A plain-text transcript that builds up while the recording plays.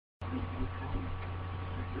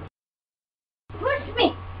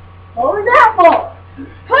What was that for?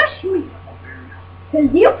 Push me. Cause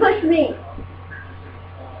you pushed me.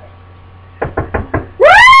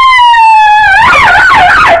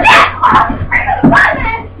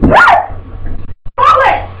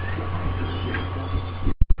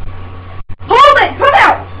 Hold it! Come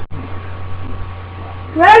out!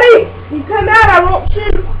 Ready? You come out, I won't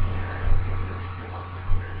shoot.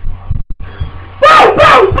 Boom!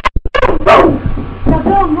 Boom! Boom! Boom! Now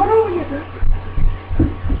go and run over here.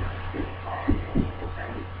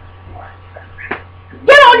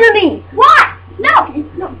 Get on your knees! What? No!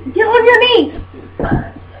 No! Get on your knees!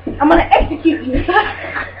 I'm gonna execute you.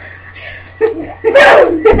 Boom!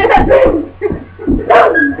 Boom!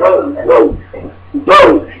 Boom! Boom!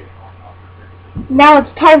 Boom! Now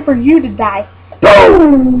it's time for you to die.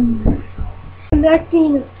 Boom!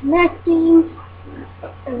 Connecting, connecting,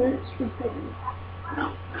 and let's repeat.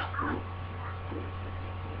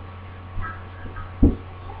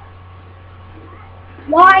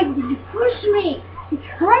 Why did you push me? Because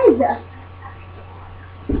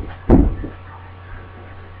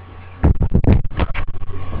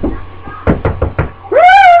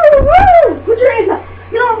put your hands up.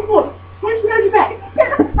 Get on the floor. Hands behind your back.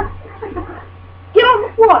 Get on the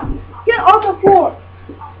floor. Get on the floor.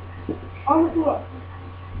 On the floor.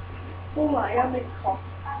 Hold on, I gotta make a call.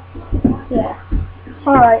 Yeah.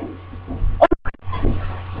 Alright.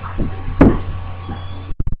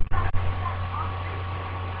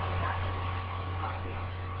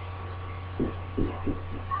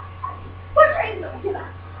 Put your hands up. Get up.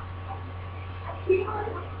 Keep on.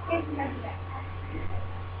 Hands behind your back.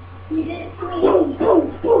 You did it to me. Boom, boom,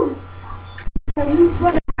 boom. Now you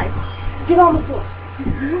run out. Get on the floor.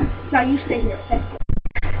 Now you stay here. Okay?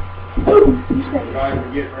 Boom. You stay here. Guys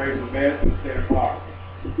are getting ready for bed at 10 o'clock.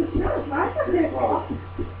 No, it's not 10 o'clock.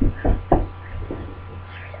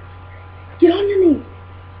 Get on your knees.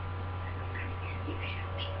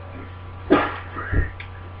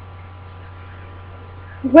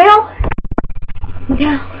 Well,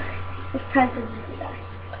 now it's time for you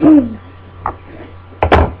to die.